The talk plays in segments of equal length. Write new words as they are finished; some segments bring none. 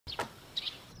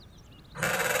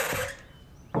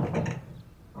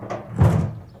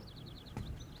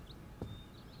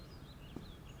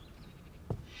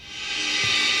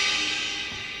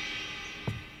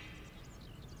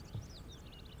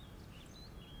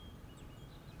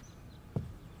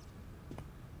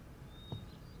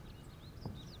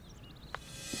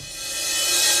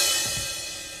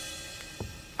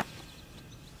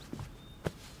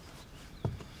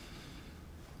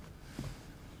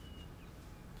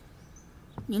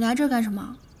你来这儿干什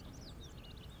么？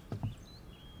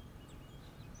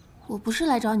我不是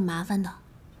来找你麻烦的。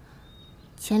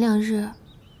前2日，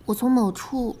我从某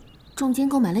处重金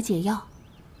购买了解药，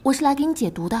我是来给你解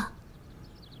毒的。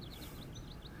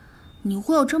你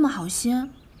会有这么好心？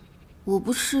我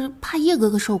不是怕叶哥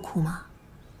哥受苦吗？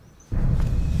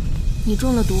你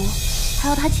中了毒，还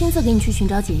要他亲自给你去寻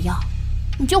找解药，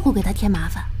你就会给他添麻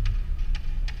烦。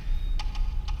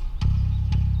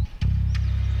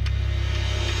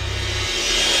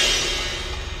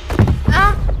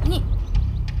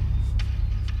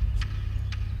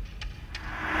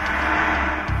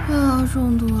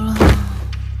 中毒了。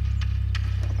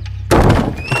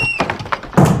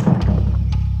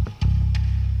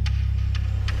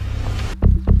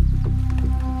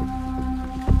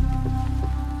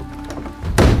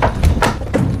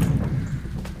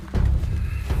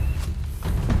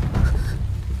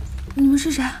你们是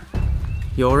谁？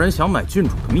有人想买郡主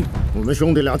的命。我们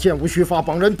兄弟俩剑无虚发，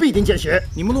绑人必定见血。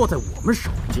你们落在我们手，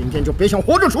今天就别想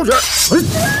活着出去。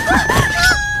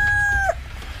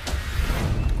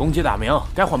公鸡打鸣，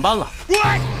该换班了。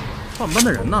换班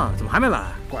的人呢？怎么还没来？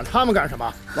管他们干什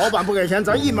么？老板不给钱，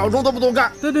咱1秒钟都不多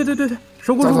干。对，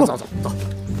收工收工。走。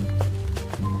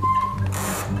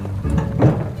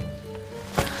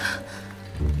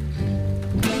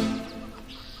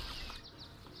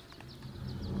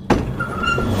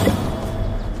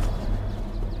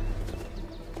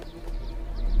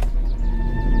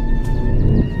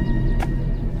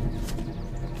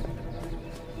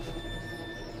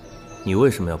你为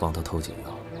什么要帮他偷解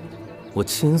药？我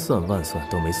千算万算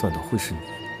都没算到会是你。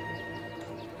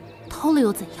偷了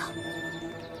又怎样？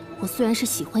我虽然是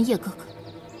喜欢叶哥哥，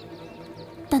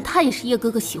但他也是叶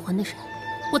哥哥喜欢的人，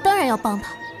我当然要帮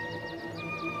他。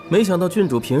没想到郡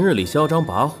主平日里嚣张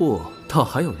跋扈，倒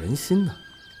还有人心呢。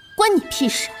关你屁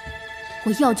事！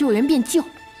我要救人便救，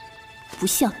不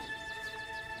像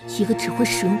你，一个只会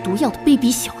使用毒药的卑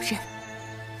鄙小人。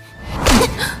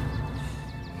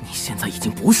你现在已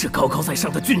经不是高高在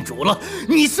上的郡主了，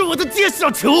你是我的阶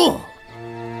下囚。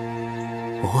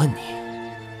我问你，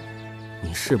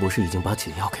你是不是已经把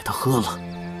解药给他喝了？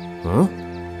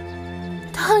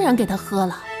当然给他喝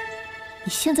了。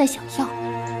你现在想要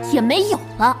也没有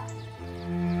了。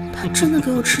他真的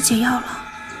给我吃解药了。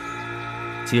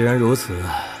既然如此，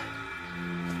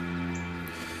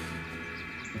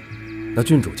那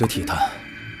郡主就替他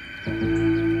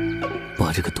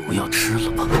把这个毒药吃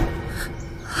了吧。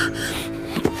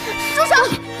住手！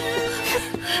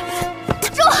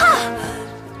周汉，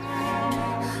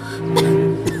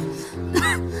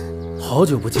好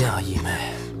久不见啊，义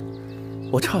妹，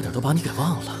我差点都把你给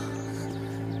忘了。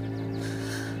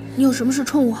你有什么事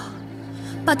冲我？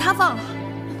把他放了。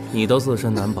你都自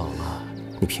身难保了，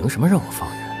你凭什么让我放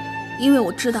人？因为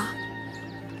我知道，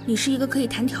你是一个可以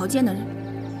谈条件的人。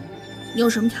你有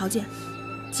什么条件，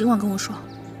尽管跟我说。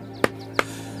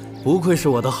不愧是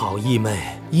我的好义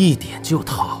妹，一点就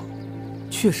套。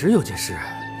确实有件事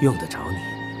用得着你，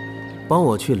帮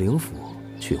我去灵府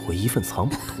取回一份藏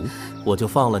宝图，我就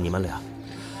放了你们俩，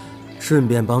顺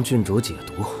便帮郡主解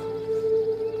毒。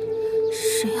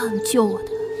谁要你救我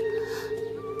的？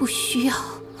不需要。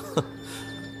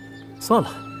算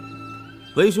了，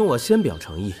为兄我先表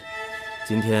诚意，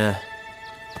今天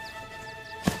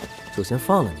就先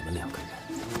放了你们2个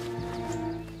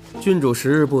人。郡主时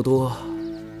日不多。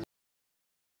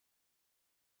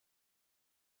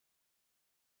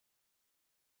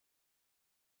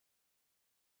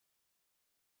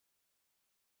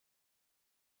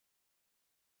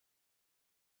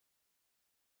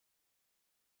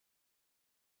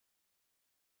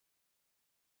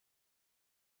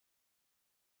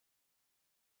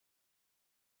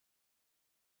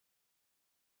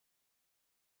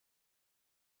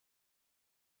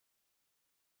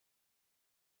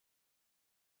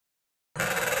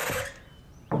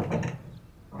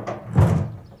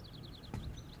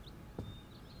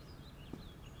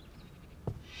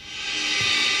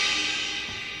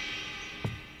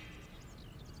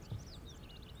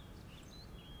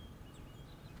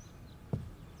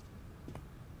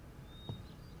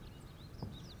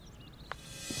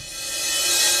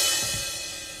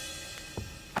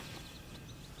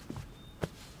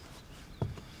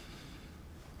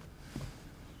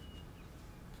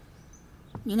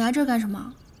你来这儿干什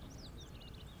么？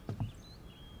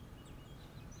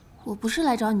我不是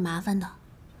来找你麻烦的。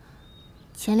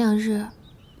前2日，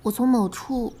我从某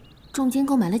处中间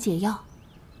购买了解药，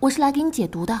我是来给你解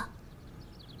毒的。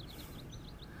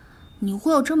你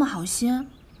会有这么好心？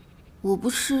我不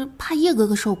是怕叶哥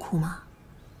哥受苦吗？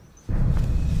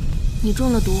你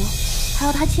中了毒，还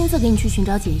要他亲自给你去寻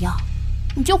找解药，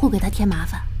你就会给他添麻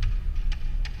烦。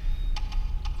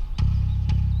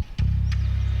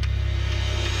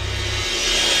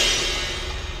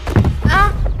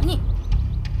啊，你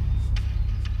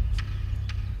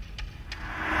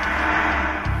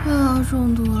又要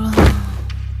中毒了。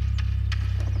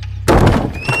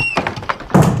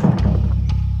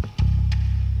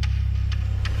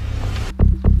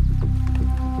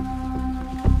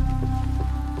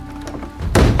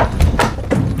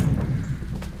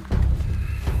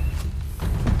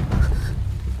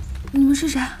你们是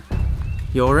谁？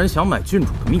有人想买郡主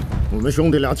的命，我们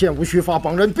兄弟俩剑无虚发，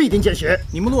帮人必定见血。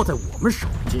你们落在我们手，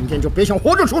今天就别想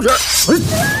活着出去。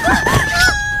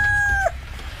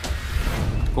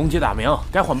公鸡打鸣，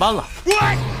该换班了。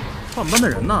换班的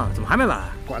人呢？怎么还没来？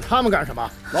管他们干什么？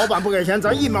老板不给钱，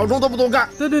咱1秒钟都不多干。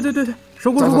对，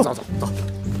收工收工。走。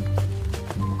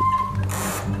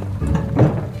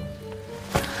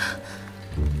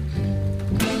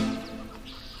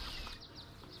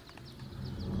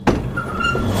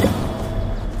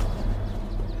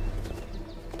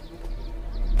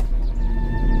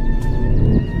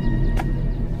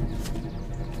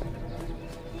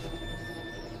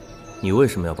你为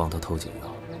什么要帮他偷解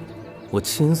药？我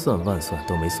千算万算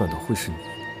都没算到会是你。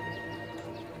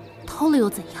偷了又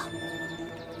怎样？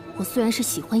我虽然是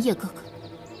喜欢叶哥哥，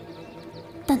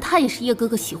但他也是叶哥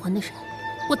哥喜欢的人，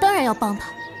我当然要帮他。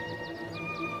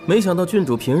没想到郡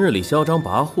主平日里嚣张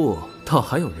跋扈，倒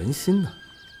还有人心呢。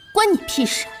关你屁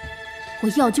事！我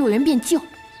要救人便救，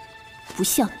不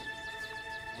像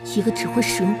你，一个只会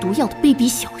使用毒药的卑鄙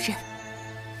小人。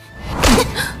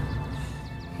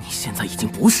你现在已经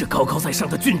不是高高在上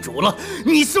的郡主了，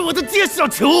你是我的阶下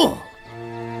囚。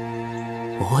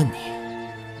我问你，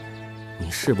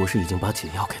你是不是已经把解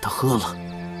药给他喝了？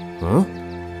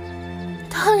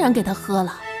当然给他喝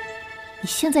了，你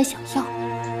现在想要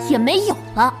也没有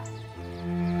了。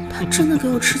他真的给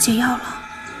我吃解药了。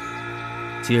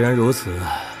既然如此，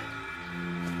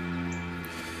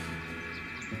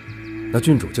那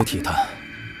郡主就替他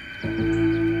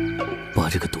把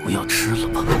这个毒药吃了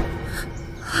吧。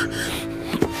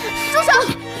住手！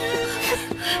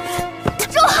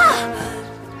周汉，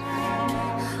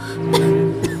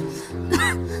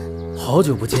好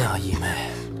久不见啊，义妹，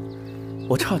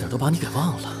我差点都把你给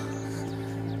忘了。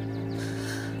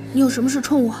你有什么事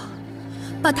冲我？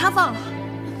把他放了。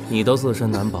你都自身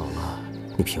难保了，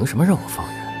你凭什么让我放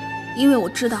人？因为我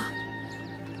知道，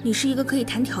你是一个可以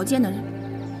谈条件的人。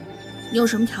你有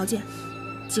什么条件，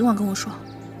尽管跟我说。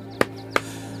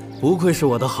不愧是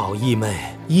我的好义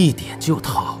妹，一点就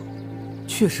套。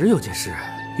确实有件事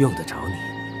用得着你，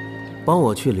帮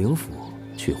我去灵府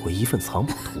取回一份藏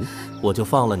宝图，我就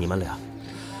放了你们俩，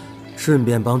顺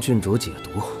便帮郡主解毒。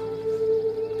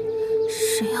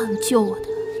谁要你救我的？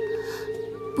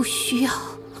不需要。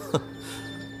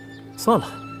算了，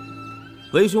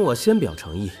为兄我先表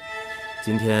诚意，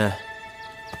今天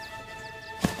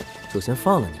就先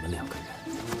放了你们2个人。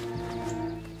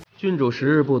郡主时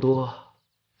日不多，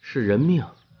是人命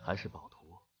还是宝图，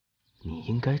你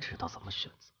应该知道怎么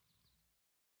选择。